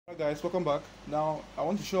Hi guys, welcome back. Now I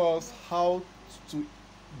want to show us how to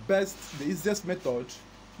the easiest method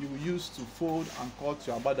you will use to fold and cut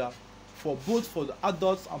your agbada for the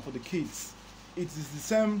adults and for the kids. It is the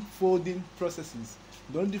same folding processes.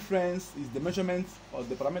 The only difference is the measurement or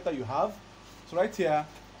the parameter you have. So right here,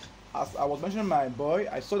 as I was mentioning my boy,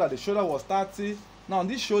 I saw that the shoulder was 30. Now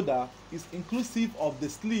this shoulder is inclusive of the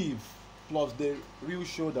sleeve plus the real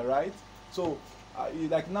shoulder, right? So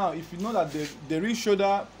like now, if you know that the real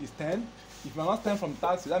shoulder is 10, if you are not 10 from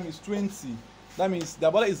 30, that means 20. That means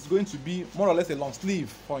the agbada is going to be more or less a long sleeve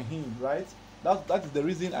for him, right? That is the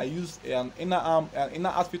reason I use an inner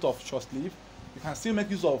outfit of short sleeve. You can still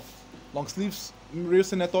make use of long sleeves, real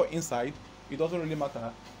senator inside. It doesn't really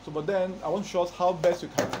matter. So, but then I want to show us how best you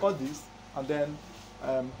can cut this and then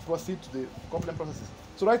proceed to the complement processes.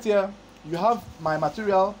 So right here, you have my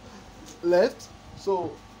material left.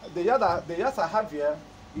 So the yards I have here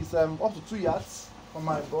is up to 2 yards for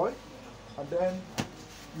my boy, and then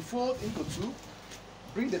you fold into 2,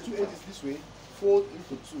 bring the 2 edges this way, fold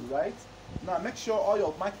into 2, right? Now make sure all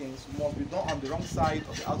your markings must be done on the wrong side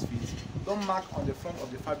of the outfit. Don't mark on the front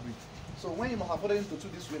of the fabric. So when you must have folded into 2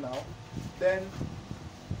 this way now, then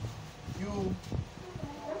you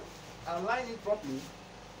align it properly.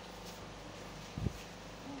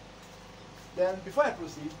 Then before I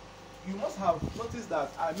proceed, you must have noticed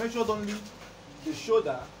that I measured only the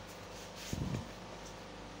shoulder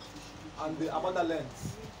and the agbada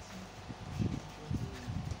length.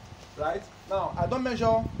 Right? Now I don't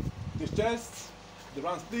measure the chest, the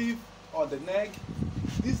round sleeve, or the neck.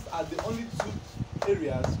 These are the only 2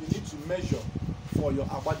 areas you need to measure for your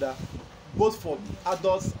agbada, both for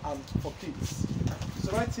adults and for kids.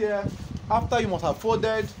 So right here, after you must have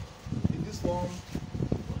folded in this form,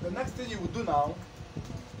 the next thing you will do now,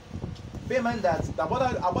 bear in mind that the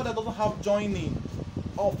agbada doesn't have joining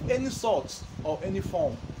of any sort or any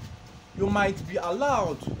form. You might be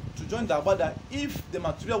allowed to join the agbada if the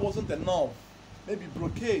material wasn't enough, maybe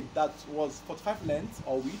brocade that was 45 length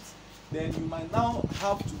or width. Then you might now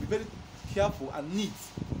have to be very careful and neat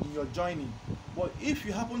in your joining. But if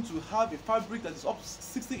you happen to have a fabric that is up to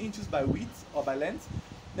 60 inches by width or by length,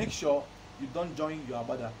 make sure you don't join your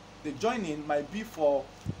agbada. The joining might be for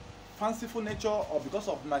fanciful nature or because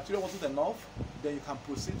of the material wasn't enough, then you can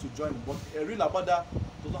proceed to join. But a real agbada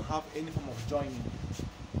doesn't have any form of joining.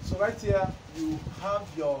 So right here, you have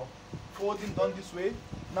your folding done this way.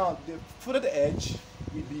 Now the folded edge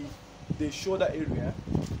will be the shoulder area.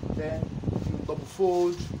 Then you double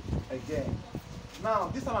fold again. Now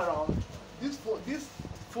this time around, this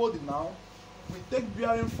folding now we take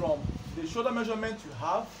bearing from the shoulder measurement you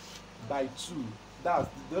have by 2. That's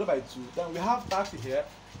divided by 2. Then we have 30 here.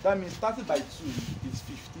 That means 30 by 2 is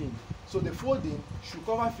 15. So the folding should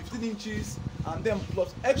cover 15 inches, and then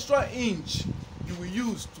plus extra inch you will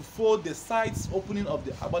use to fold the sides opening of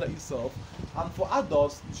the agbada itself. And for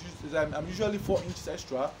adults, I'm usually 4 inches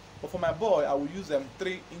extra, but for my boy I will use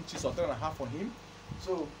 3 inches or 3.5 for him.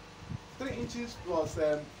 So 3 inches plus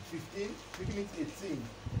 15 is 18.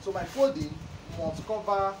 So my folding must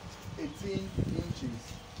cover 18 inches.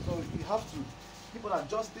 So you have to keep on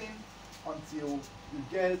adjusting until you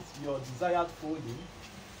get your desired folding.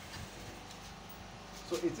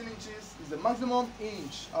 So 18 inches is the maximum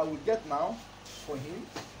inch I will get now for him.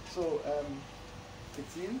 So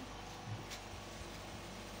 18. You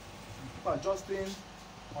keep adjusting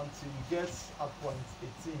until you get at point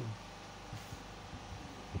 18.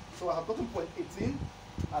 So I have gotten point 18,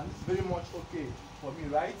 and this is very much okay for me,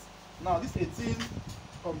 right? Now this 18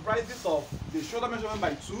 comprises of the shoulder measurement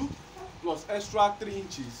by 2 plus extra 3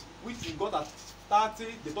 inches, which you got at 30.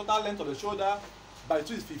 The total length of the shoulder by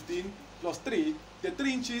 2 is 15 plus 3. The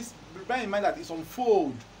 3 inches, bear in mind that it's on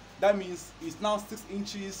fold. That means it's now 6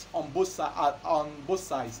 inches on both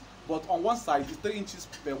sides. But on one side, it's 3 inches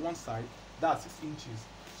per one side. That's 6 inches.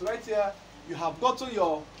 So right here, you have gotten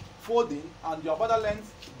your folding and your agbada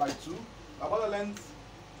length by 2. Agbada length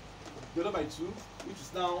divided by 2, which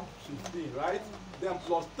is now 15, right? Then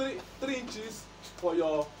plus 3 inches for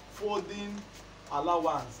your folding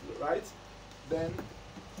allowance, right? Then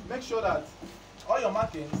make sure that all your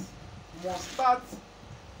markings must start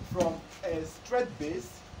from a straight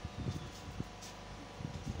base.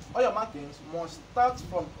 All your markings must start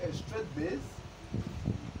from a straight base.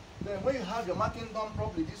 Then when you have your marking done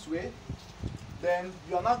properly this way, then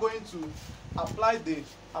you are now going to apply the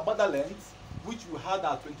agbada length, which we had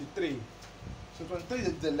at 23. So 23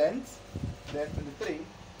 is the length, then 23.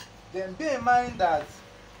 Then bear in mind that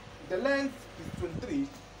the length is 23,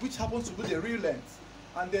 which happens to be the real length.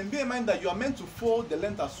 And then bear in mind that you are meant to fold the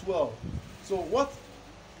length as well. So what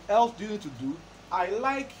else do you need to do? I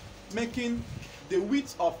like making the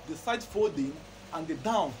width of the side folding and the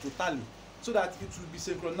down to tally, so that it will be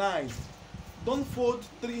synchronized. Don't fold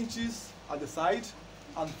 3 inches at the side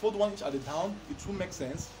and fold 1 inch at the down. It will make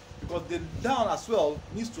sense, because the down as well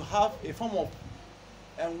needs to have a form of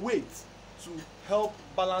weight to help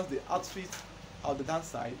balance the outfit of the down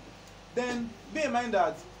side. Then bear in mind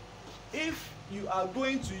that if you are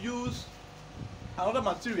going to use another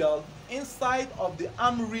material inside of the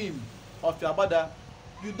arm rim of your Agbada,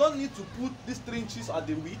 you don't need to put these 3 inches at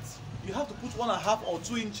the width. You have to put 1.5 or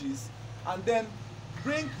 2 inches, and then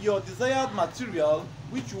bring your desired material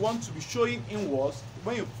which you want to be showing inwards.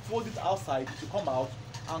 When you fold it outside, to come out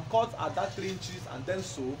and cut at that 3 inches, and then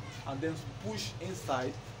sew, and then push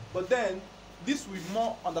inside. But then this will be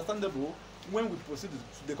more understandable when we proceed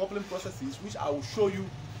to the coupling processes, which I will show you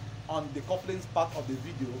on the couplings part of the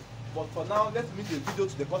video. But for now, let's move the video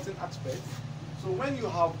to the cutting aspect. So when you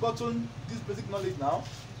have gotten this basic knowledge now,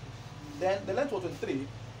 then the length was 23.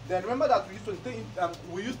 Then remember that we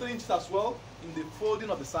use 3 inches as well in the folding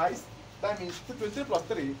of the size. That means 23 plus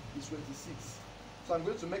 3 is 26. So I'm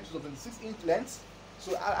going to make use of 26-inch length.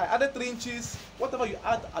 So I added 3 inches. Whatever you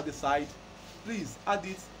add at the side, please add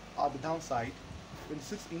it at the downside.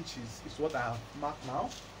 26 inches is what I have marked now.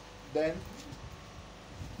 Then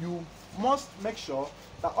you must make sure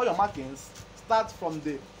that all your markings start from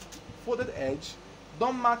the folded edge.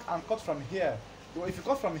 Don't mark and cut from here. If you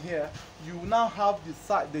cut from here, you now have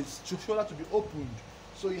the shoulder to be opened.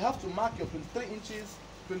 So you have to mark your 23 inches,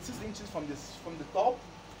 26 inches from the top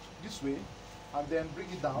this way, and then bring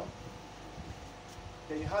it down.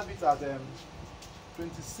 Then you have it at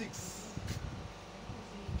 26,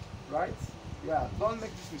 right? Yeah, don't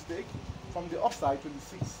make this mistake. From the upside,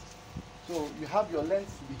 26. So you have your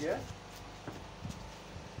length to be here.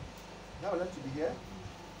 You have a length to be here.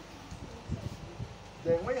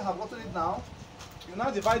 Then when you have gotten it now, you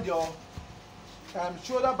now divide your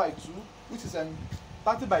shoulder by 2, which is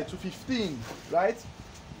 30 by 2, 15, right?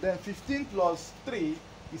 Then 15 plus 3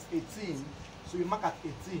 is 18. So you mark at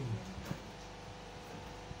 18.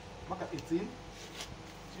 Mark at 18. So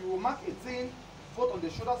you will mark 18 both on the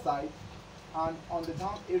shoulder side and on the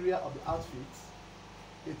down area of the outfit.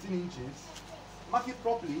 18 inches. Mark it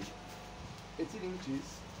properly, 18 inches,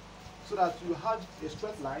 so that you have a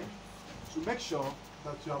straight line to make sure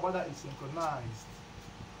that your Agbada is synchronized.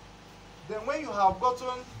 Then when you have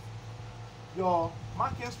gotten your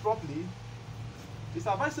markings properly, it's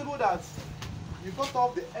advisable that you cut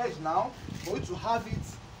off the edge now for you to have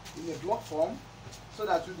it in a block form, so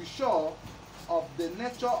that you'll be sure of the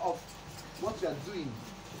nature of what you are doing.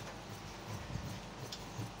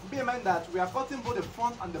 Bear in mind that we are cutting both the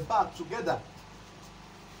front and the back together.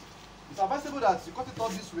 It's advisable that you cut it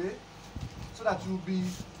off this way, so that you will be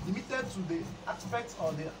limited to the aspects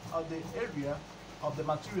of the area of the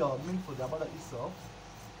material meant for the Agbada itself.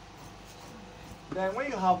 Then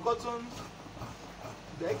when you have gotten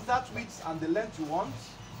the exact width and the length you want,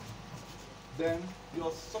 then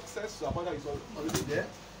your success to Agbada is already there.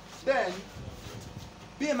 Then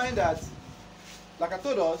bear in mind that, like I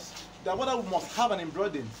told us, the Agbada must have an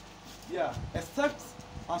embroidering. Yeah, except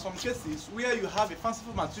on some cases where you have a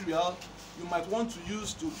fanciful material you might want to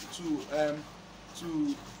use to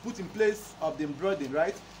put in place of the embroidering,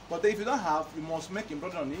 right? But if you don't have, you must make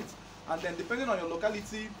embroidering on it. And then depending on your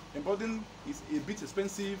locality, embroidering is a bit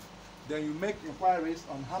expensive. Then you make inquiries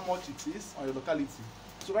on how much it is on your locality.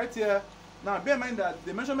 So right here, now bear in mind that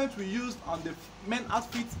the measurement we used on the main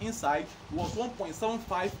outfit inside was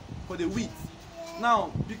 1.75 for the width.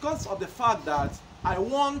 Now, because of the fact that I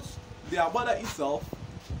want the Agbada itself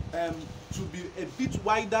to be a bit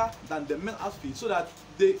wider than the main outfit, so that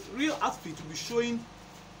the real outfit will be showing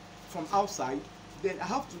from outside, then I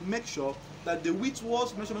have to make sure that the width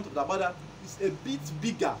was measurement of the Agbada is a bit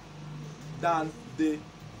bigger than the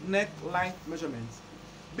neckline measurement.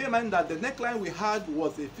 Bear in mind that the neckline we had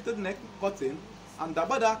was a fitted neck cutting, and the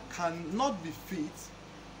Agbada cannot be fit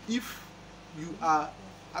if you are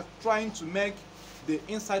trying to make the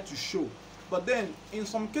inside to show. But then in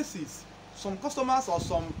some cases, some customers or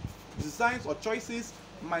some designs or choices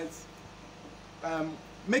might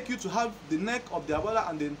make you to have the neck of the Agbada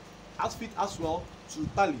and the outfit as well to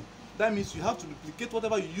tally. That means you have to duplicate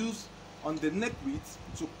whatever you use on the neck width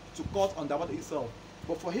to cut on the Agbada itself.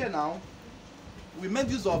 But for here now, we made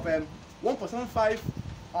use of 1.75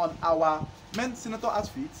 on our main senator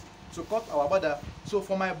outfit to cut our Agbada. So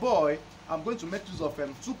for my boy, I'm going to make use of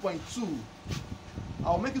 2.2.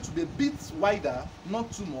 I'll make it to be a bit wider,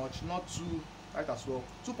 not too much, not too tight as well.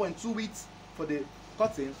 2.2 width for the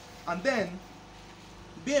cutting. And then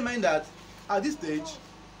bear in mind that at this stage,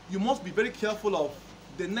 you must be very careful of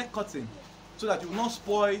the neck cutting, so that you will not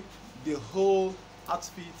spoil the whole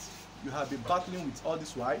outfit you have been battling with all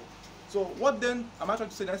this while. So what then am I trying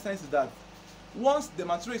to say in essence is that once the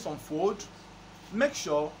material is unfolded, make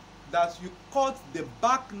sure that you cut the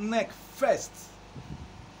back neck first.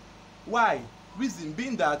 Why? Reason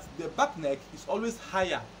being that the back neck is always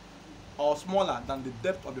higher or smaller than the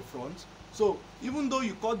depth of the front. So even though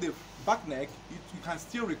you cut the back neck, you can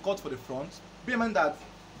still recut for the front. Bear in mind that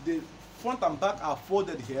the front and back are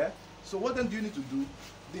folded here. So what then do you need to do?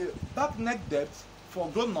 The back neck depth for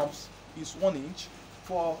grown-ups is 1 inch.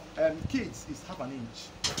 For kids is half an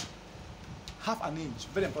inch. Half an inch,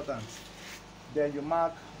 very important. Then you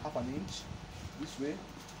mark half an inch this way,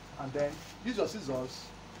 and then use your scissors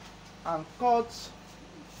and cut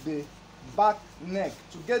the back neck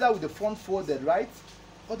together with the front folded, right?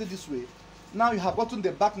 Cut it this way. Now you have gotten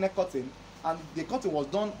the back neck cutting, and the cutting was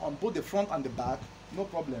done on both the front and the back, no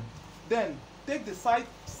problem. Then take the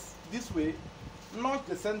sides this way, notch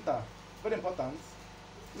the center, very important.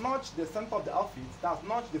 Notch the center of the outfit, that's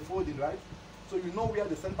notch the folding, right? So you know where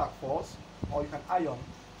the center falls, or you can iron.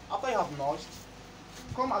 After you have notched,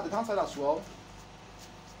 come at the hand side as well,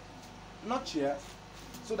 notch here,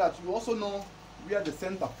 so that you also know where the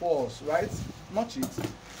center falls, right? Notch it.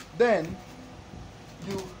 Then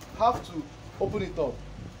you have to open it up.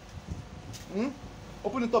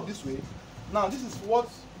 Open it up this way. Now this is what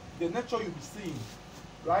the nature you'll be seeing,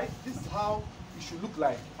 right? This is how it should look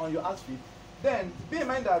like on your outfit. Then bear in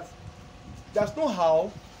mind that there's no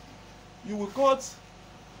how you will cut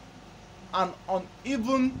an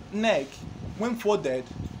uneven neck when folded.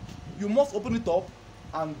 You must open it up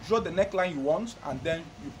and draw the neckline you want, and then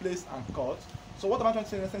you place and cut. So what I'm trying to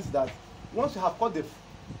say in essence is that once you have cut the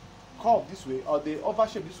curve this way or the oval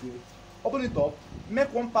shape this way, open it up,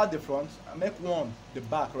 make one part the front and make one the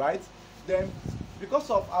back, right? Then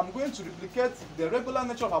because of I'm going to replicate the regular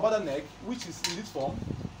nature of Agbada neck, which is in this form.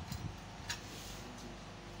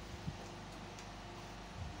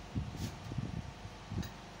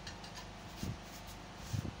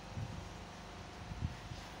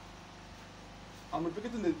 I'm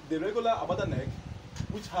replicating the regular Agbada neck,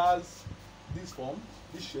 which has this form,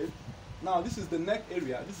 this shape. Now this is the neck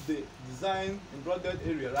area, this is the design embroidered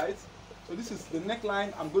area, right? So this is the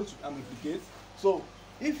neckline I'm going to replicate. So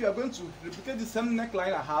if you are going to replicate the same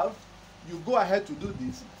neckline I have, you go ahead to do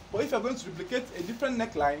this. But if you are going to replicate a different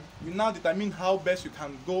neckline, you now determine how best you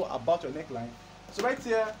can go about your neckline. So right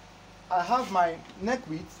here, I have my neck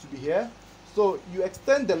width to be here. So you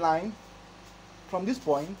extend the line from this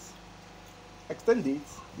point, extend it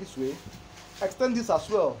this way, extend this as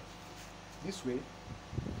well this way.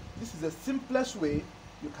 This is the simplest way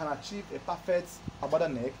you can achieve a perfect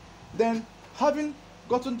Agbada neck. Then having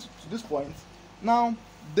gotten to this point, now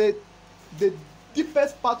the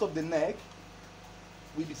deepest part of the neck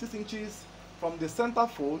will be 6 inches from the center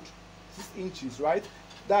fold, 6 inches, right?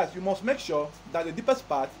 That you must make sure that the deepest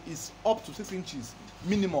part is up to 6 inches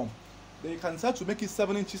minimum. Then you can decide to make it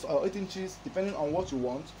 7 inches or 8 inches depending on what you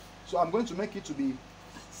want. So I'm going to make it to be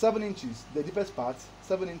 7 inches, the deepest part,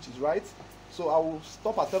 7 inches, right? So I will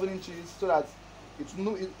stop at 7 inches so that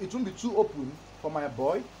it won't be too open for my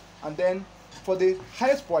boy. And then for the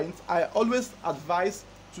highest point, I always advise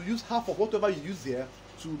to use half of whatever you use here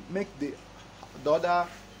to make the other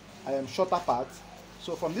shorter part.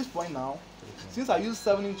 So from this point now, since I use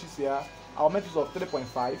 7 inches here, I'll make use of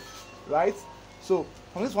 3.5, right? So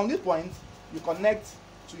from this point, you connect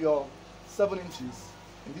to your 7 inches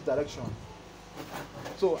in this direction.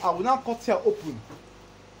 So I will now cut here open,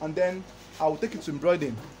 and then I will take it to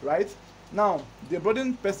embroidering, right? Now the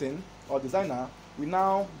embroidering person or designer will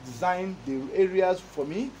now design the areas for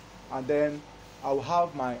me, and then I will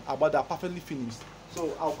have my Agbada perfectly finished.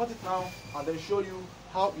 So I'll cut it now and then show you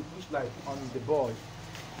how it looks like on the board.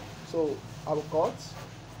 So I will cut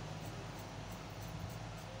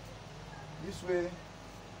this way,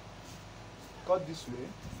 cut this way.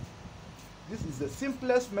 This is the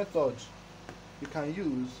simplest method you can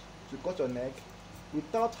use to cut your neck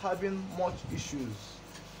without having much issues.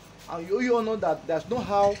 And you all know that there's no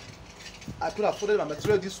how I could have folded my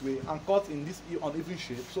material this way and cut in this uneven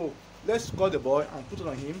shape. So let's cut the boy and put it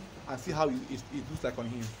on him and see how it looks like on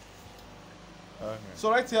him. Okay.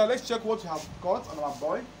 So right here, let's check what you have cut on our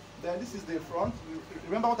boy. Then this is the front. You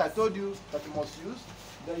remember what I told you that you must use.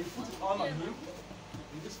 Then you put it on him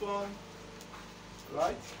in this one,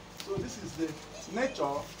 right? So this is the nature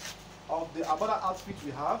of the Agbada outfit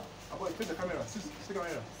we have. I'm going to face the camera. See the camera.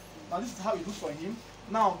 Now this is how it looks for him.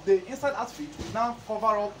 Now the inside outfit will now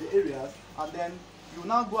cover up the areas, and then you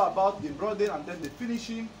now go about the embroidery and then the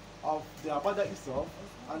finishing of the Agbada itself.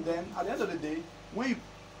 And then at the end of the day,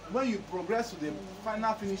 when you progress to the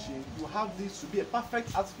final finishing, you have this to be a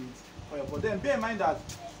perfect outfit for your body. Then bear in mind that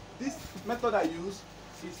this method I use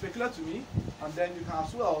is peculiar to me, and then you can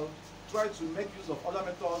as well try to make use of other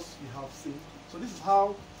methods you have seen. So this is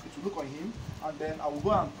how it will look on him, and then I will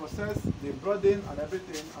go and process the broadening and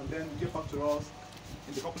everything, and then get back to us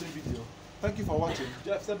in the coupling video. Thank you for watching.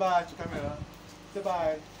 Jeff, say bye to camera. Say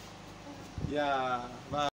bye. Yeah, bye.